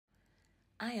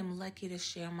I am lucky to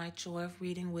share my joy of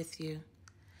reading with you.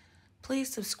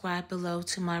 Please subscribe below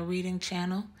to my reading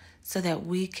channel so that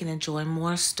we can enjoy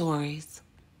more stories.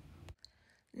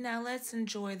 Now let's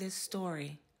enjoy this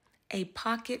story, A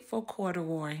Pocket for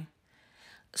Corduroy.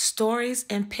 Stories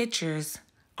and pictures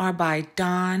are by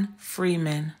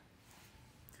Freeman.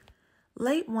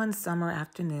 Late one summer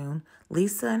afternoon,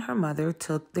 Lisa and her mother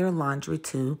took their laundry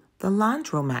to the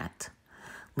laundromat.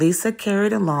 Lisa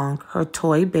carried along her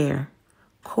toy bear,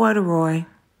 Corduroy.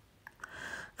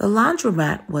 The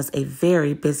laundromat was a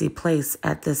very busy place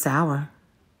at this hour.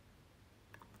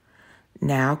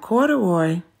 "Now,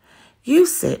 Corduroy, you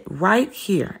sit right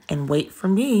here and wait for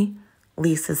me,"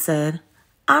 Lisa said.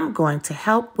 "I'm going to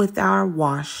help with our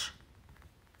wash."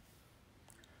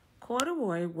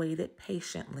 Corduroy waited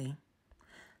patiently.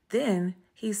 Then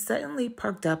he suddenly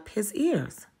perked up his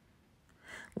ears.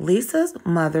 Lisa's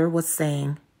mother was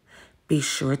saying, "Be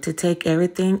sure to take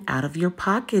everything out of your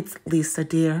pockets, Lisa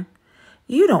dear.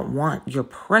 You don't want your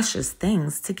precious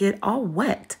things to get all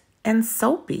wet and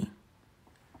soapy."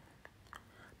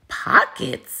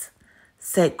 "Pockets?"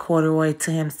 said Corduroy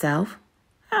to himself.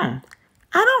 I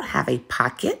don't have a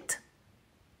pocket."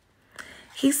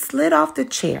 He slid off the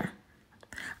chair.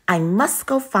 "I must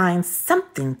go find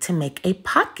something to make a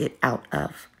pocket out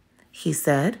of," he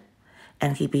said,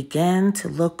 and he began to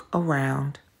look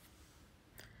around.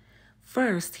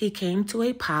 First, he came to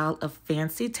a pile of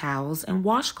fancy towels and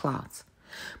washcloths,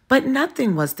 but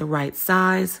nothing was the right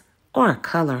size or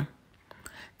color.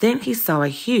 Then he saw a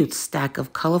huge stack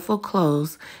of colorful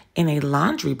clothes in a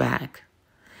laundry bag.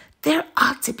 "There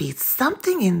ought to be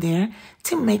something in there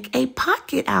to make a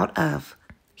pocket out of,"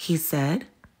 he said.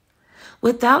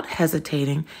 Without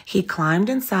hesitating, he climbed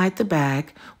inside the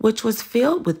bag, which was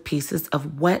filled with pieces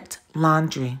of wet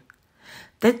laundry.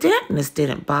 The dampness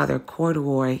didn't bother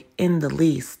Corduroy in the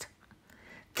least.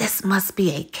 "This must be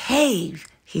a cave,"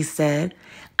 he said.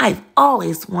 "I've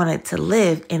always wanted to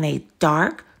live in a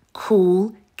dark,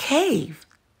 cool cave."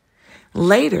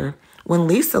 Later, when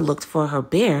Lisa looked for her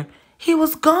bear, he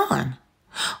was gone.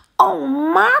 "Oh,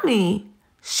 Mommy!"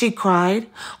 she cried.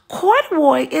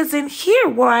 "Corduroy isn't here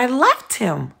where I left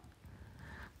him."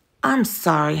 "I'm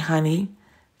sorry, honey,"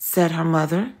 said her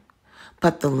mother,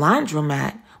 "but the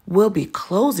laundromat will be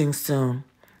closing soon,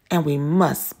 and we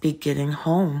must be getting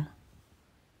home."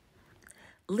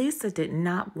 Lisa did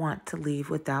not want to leave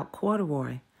without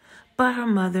Corduroy, but her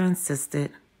mother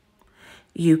insisted.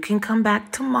 "You can come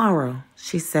back tomorrow,"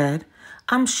 she said.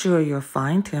 "I'm sure you'll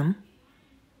find him."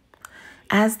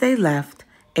 As they left,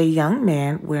 a young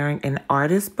man wearing an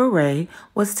artist's beret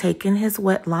was taking his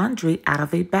wet laundry out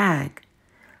of a bag,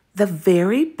 the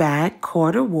very bag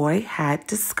Corduroy had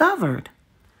discovered.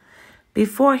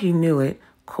 Before he knew it,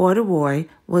 Corduroy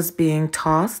was being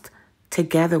tossed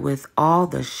together with all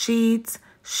the sheets,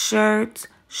 shirts,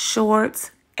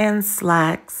 shorts, and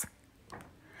slacks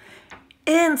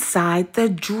inside the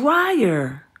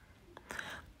dryer.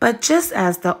 But just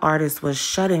as the artist was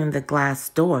shutting the glass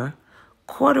door,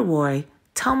 Corduroy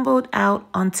tumbled out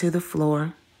onto the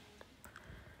floor.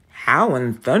 "How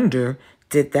in thunder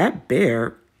did that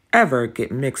bear ever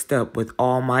get mixed up with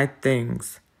all my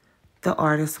things?" the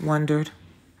artist wondered.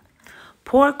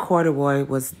 Poor Corduroy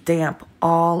was damp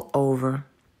all over.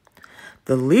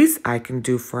 "The least I can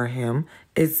do for him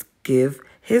is give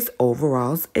his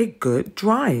overalls a good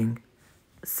drying,"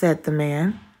 said the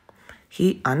man.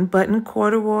 He unbuttoned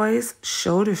Corduroy's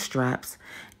shoulder straps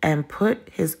and put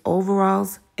his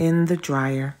overalls in the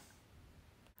dryer.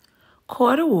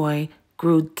 Corduroy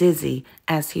grew dizzy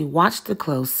as he watched the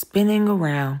clothes spinning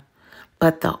around,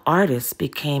 but the artist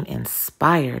became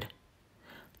inspired.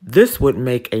 "This would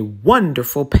make a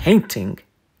wonderful painting,"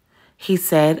 he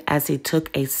said as he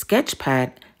took a sketch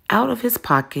pad out of his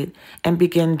pocket and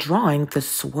began drawing the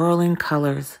swirling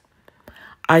colors.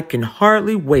 "I can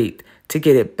hardly wait to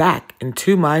get it back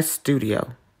into my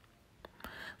studio."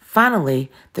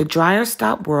 Finally, the dryer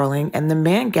stopped whirling and the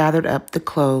man gathered up the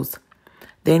clothes.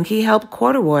 Then he helped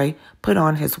Corduroy put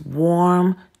on his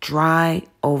warm, dry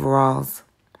overalls.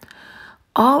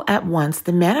 All at once,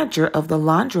 the manager of the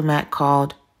laundromat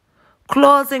called,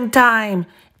 "Closing time!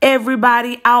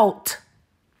 Everybody out!"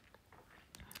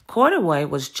 Corduroy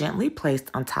was gently placed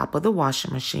on top of the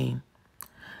washing machine.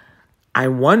 "I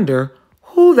wonder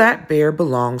who that bear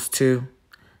belongs to,"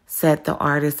 said the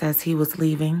artist as he was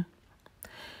leaving.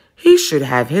 "He should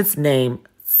have his name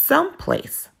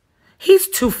someplace. He's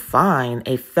too fine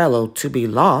a fellow to be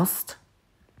lost."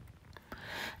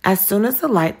 As soon as the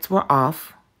lights were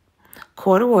off,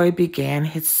 Corduroy began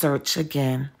his search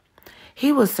again.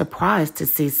 He was surprised to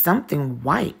see something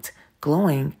white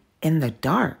glowing in the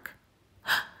dark.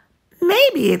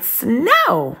 Maybe it's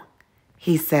snow,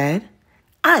 he said.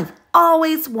 I've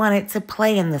always wanted to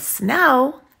play in the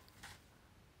snow.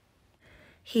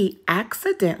 He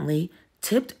accidentally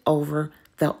tipped over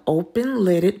the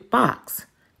open-lidded box,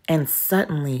 and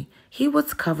suddenly he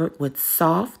was covered with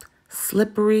soft,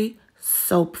 slippery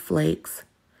soap flakes.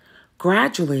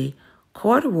 Gradually,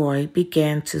 Corduroy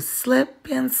began to slip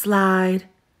and slide.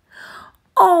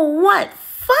 "Oh, what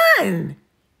fun!"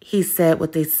 he said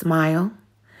with a smile.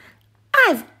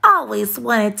 "I've always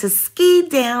wanted to ski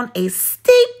down a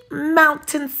steep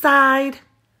mountainside."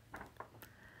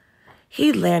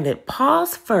 He landed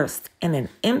paws first in an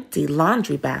empty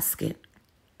laundry basket.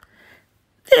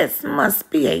 "This must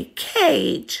be a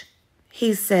cage,"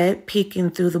 he said, peeking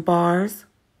through the bars.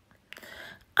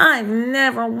 "I've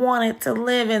never wanted to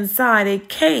live inside a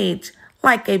cage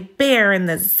like a bear in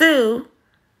the zoo."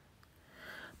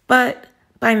 But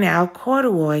by now,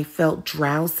 Corduroy felt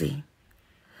drowsy,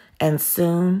 and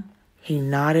soon he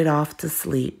nodded off to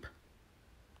sleep.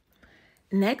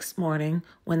 Next morning,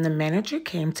 when the manager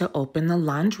came to open the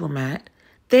laundromat,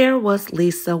 there was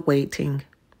Lisa waiting.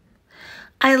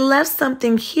 "I left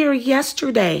something here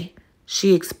yesterday,"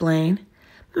 she explained.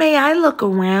 "May I look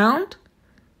around?"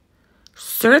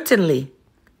 "Certainly,"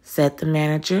 said the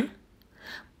manager.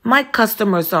 "My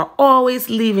customers are always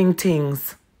leaving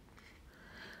things."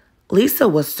 Lisa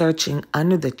was searching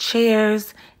under the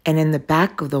chairs and in the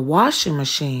back of the washing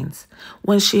machines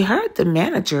when she heard the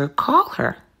manager call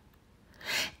her.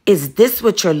 "Is this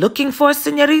what you're looking for,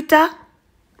 señorita?"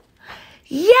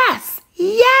 "Yes,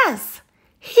 yes,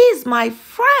 he's my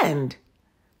friend,"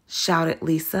 shouted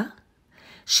Lisa.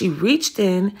 She reached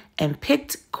in and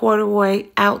picked Corduroy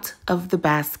out of the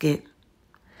basket.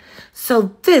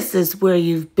 "So this is where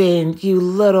you've been, you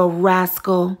little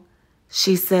rascal,"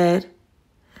 she said.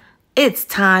 "It's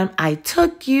time I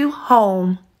took you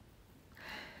home."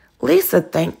 Lisa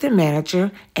thanked the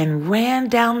manager and ran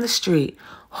down the street,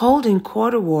 holding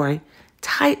Corduroy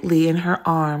tightly in her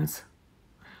arms.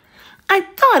 "I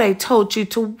thought I told you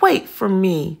to wait for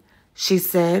me," she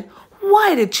said.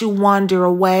 "Why did you wander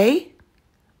away?"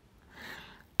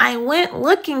 "I went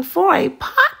looking for a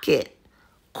pocket,"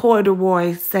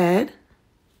 Corduroy said.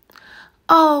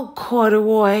 "Oh,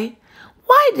 Corduroy,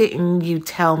 why didn't you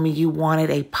tell me you wanted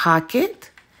a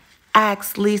pocket?"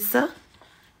 asked Lisa.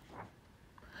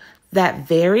 That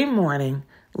very morning,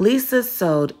 Lisa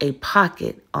sewed a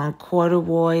pocket on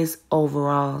Corduroy's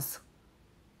overalls.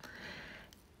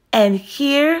 "And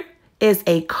here is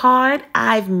a card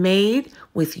I've made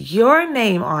with your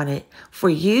name on it for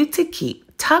you to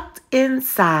keep tucked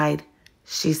inside,"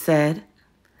 she said.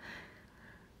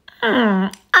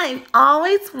 "I've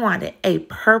always wanted a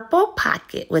purple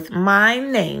pocket with my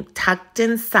name tucked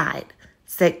inside,"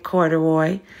 said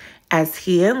Corduroy as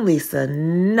he and Lisa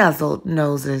nuzzled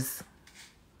noses.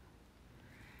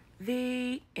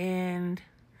 The end.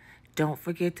 Don't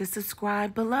forget to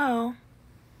subscribe below.